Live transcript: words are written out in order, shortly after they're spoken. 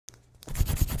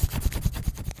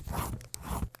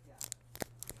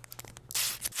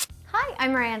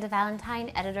I'm Miranda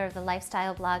Valentine, editor of the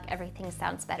lifestyle blog Everything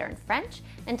Sounds Better in French,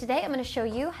 and today I'm going to show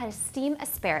you how to steam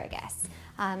asparagus.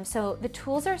 So the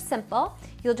tools are simple.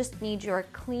 You'll just need your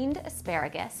cleaned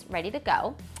asparagus ready to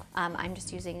go. I'm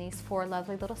just using these 4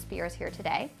 lovely little spears here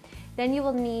today. Then you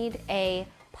will need a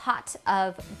pot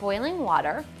of boiling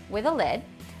water with a lid.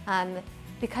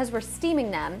 Because we're steaming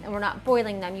them and we're not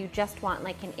boiling them, you just want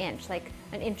like an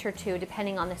inch or 2,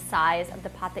 depending on the size of the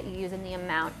pot that you use and the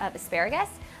amount of asparagus.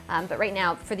 But right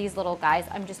now, for these little guys,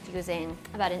 I'm just using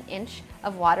about an inch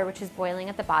of water, which is boiling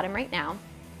at the bottom right now.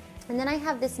 And then I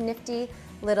have this nifty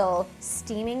little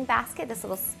steaming basket, this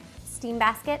little steam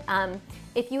basket.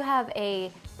 If you have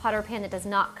a pot or pan that does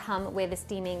not come with a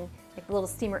steaming, like a little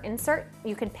steamer insert,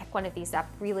 you can pick one of these up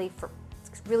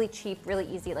it's really cheap, really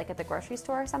easy, like at the grocery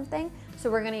store or something. So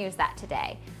we're gonna use that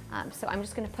today. So I'm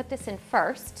just gonna put this in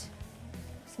first.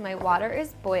 So my water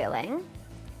is boiling.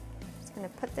 Just gonna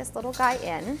put this little guy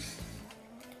in.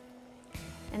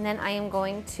 And then I am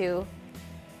going to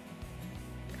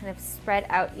kind of spread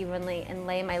out evenly and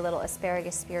lay my little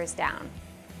asparagus spears down.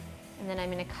 And then I'm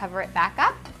gonna cover it back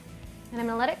up. And I'm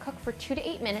gonna let it cook for 2 to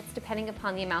 8 minutes, depending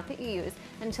upon the amount that you use,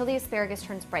 until the asparagus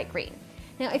turns bright green.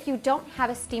 Now, if you don't have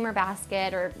a steamer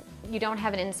basket or you don't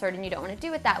have an insert and you don't want to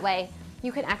do it that way,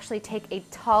 you can actually take a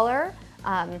taller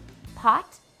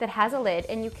pot that has a lid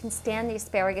and you can stand the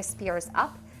asparagus spears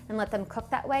up and let them cook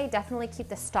that way. Definitely keep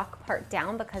the stalk part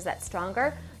down because that's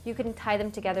stronger. You can tie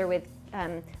them together with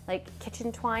like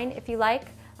kitchen twine if you like,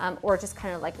 or just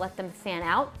kind of like let them fan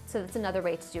out. So that's another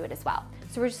way to do it as well.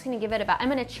 So we're just gonna give it I'm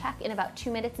gonna check in about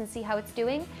 2 minutes and see how it's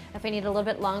doing. If I need a little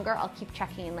bit longer, I'll keep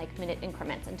checking in like minute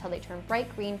increments until they turn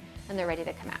bright green and they're ready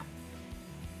to come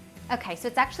out. Okay, so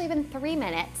it's actually been 3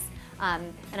 minutes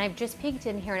and I've just peeked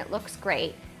in here and it looks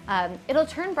great. It'll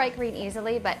turn bright green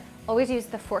easily, but always use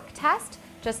the fork test.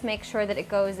 Just make sure that it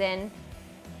goes in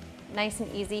nice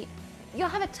and easy. You'll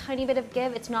have a tiny bit of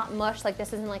give. It's not mush, like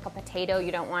this isn't like a potato.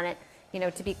 You don't want it, you know,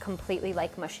 to be completely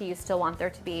like mushy. You still want there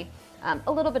to be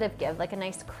a little bit of give, like a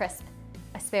nice crisp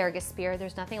asparagus spear.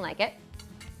 There's nothing like it.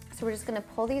 So we're just gonna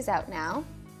pull these out now.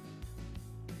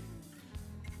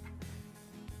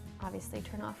 Obviously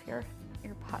turn off your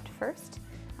pot first.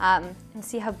 And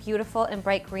see how beautiful and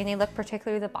bright green they look,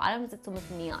 particularly the bottoms. It's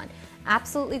almost neon.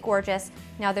 Absolutely gorgeous.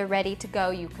 Now they're ready to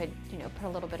go. You could, you know, put a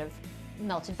little bit of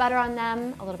melted butter on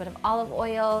them, a little bit of olive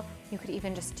oil. You could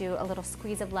even just do a little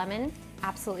squeeze of lemon.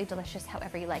 Absolutely delicious,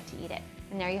 however you like to eat it.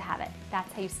 And there you have it.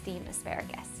 That's how you steam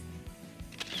asparagus.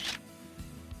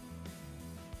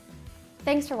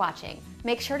 Thanks for watching.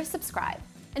 Make sure to subscribe.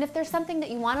 And if there's something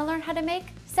that you want to learn how to make,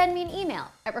 send me an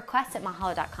email at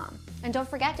requests@mahalo.com. And don't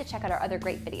forget to check out our other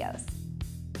great videos.